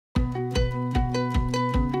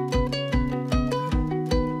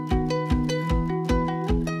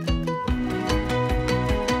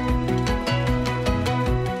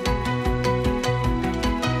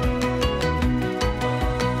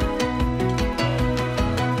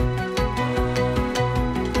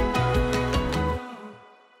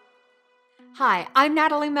Hi, I'm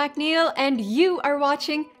Natalie MacNeil, and you are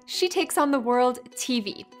watching She Takes on the World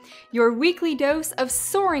TV, your weekly dose of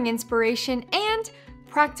soaring inspiration and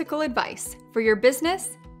practical advice for your business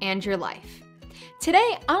and your life.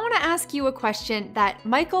 Today, I want to ask you a question that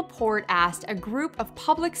Michael Port asked a group of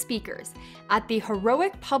public speakers at the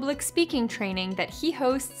Heroic Public Speaking training that he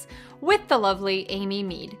hosts with the lovely Amy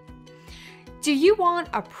Mead. Do you want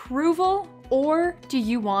approval or do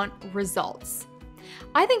you want results?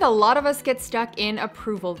 I think a lot of us get stuck in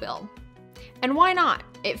Approval-ville. And why not?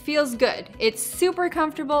 It feels good, it's super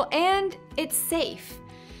comfortable, and it's safe.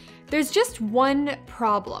 There's just one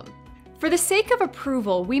problem. For the sake of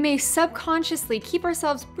approval, we may subconsciously keep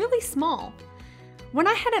ourselves really small. When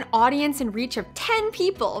I had an audience and reach of 10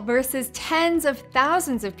 people versus tens of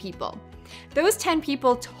thousands of people, those 10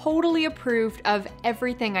 people totally approved of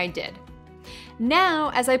everything I did. Now,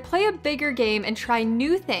 as I play a bigger game and try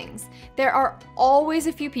new things, there are always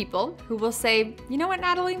a few people who will say, you know what,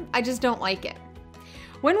 Natalie, I just don't like it.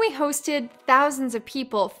 When we hosted thousands of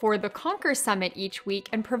people for the Conquer Summit each week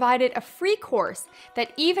and provided a free course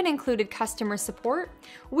that even included customer support,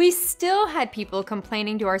 we still had people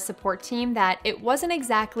complaining to our support team that it wasn't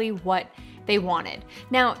exactly what they wanted.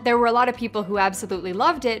 Now, there were a lot of people who absolutely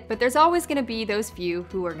loved it, but there's always going to be those few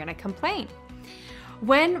who are going to complain.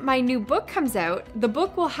 When my new book comes out, the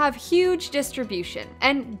book will have huge distribution,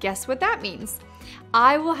 and guess what that means?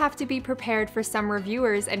 I will have to be prepared for some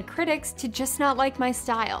reviewers and critics to just not like my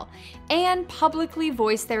style, and publicly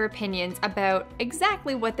voice their opinions about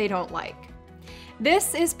exactly what they don't like.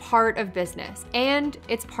 This is part of business, and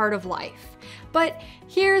it's part of life. But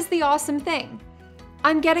here's the awesome thing.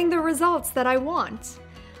 I'm getting the results that I want.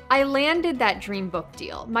 I landed that dream book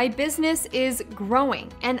deal. My business is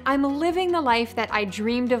growing, and I'm living the life that I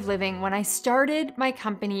dreamed of living when I started my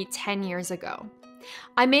company 10 years ago.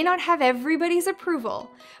 I may not have everybody's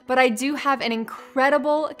approval, but I do have an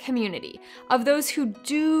incredible community of those who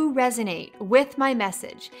do resonate with my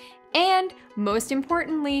message. And most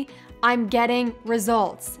importantly, I'm getting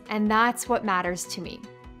results, and that's what matters to me.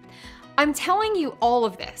 I'm telling you all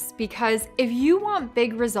of this because if you want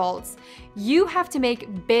big results, you have to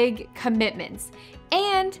make big commitments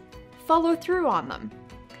and follow through on them.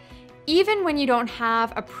 Even when you don't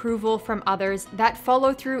have approval from others, that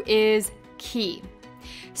follow through is key.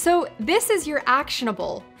 So this is your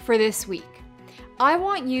actionable for this week. I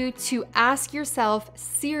want you to ask yourself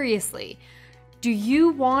seriously, do you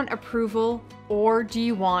want approval or do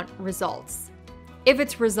you want results? If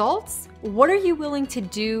it's results, what are you willing to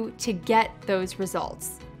do to get those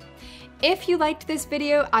results? If you liked this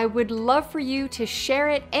video, I would love for you to share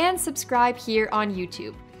it and subscribe here on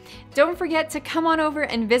YouTube. Don't forget to come on over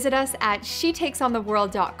and visit us at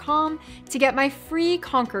shetakesontheworld.com to get my free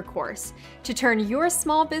Conquer course to turn your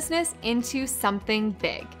small business into something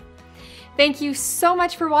big. Thank you so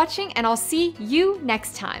much for watching, and I'll see you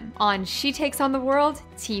next time on She Takes on the World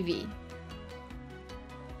TV.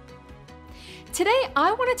 Today,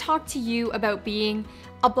 I want to talk to you about being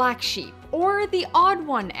a black sheep or the odd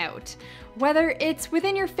one out, whether it's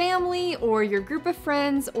within your family or your group of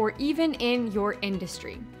friends or even in your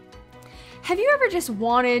industry. Have you ever just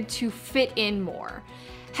wanted to fit in more?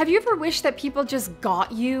 Have you ever wished that people just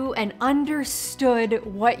got you and understood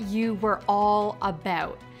what you were all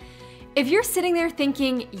about? If you're sitting there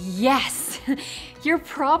thinking, yes, you're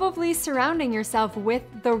probably surrounding yourself with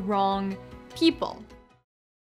the wrong people.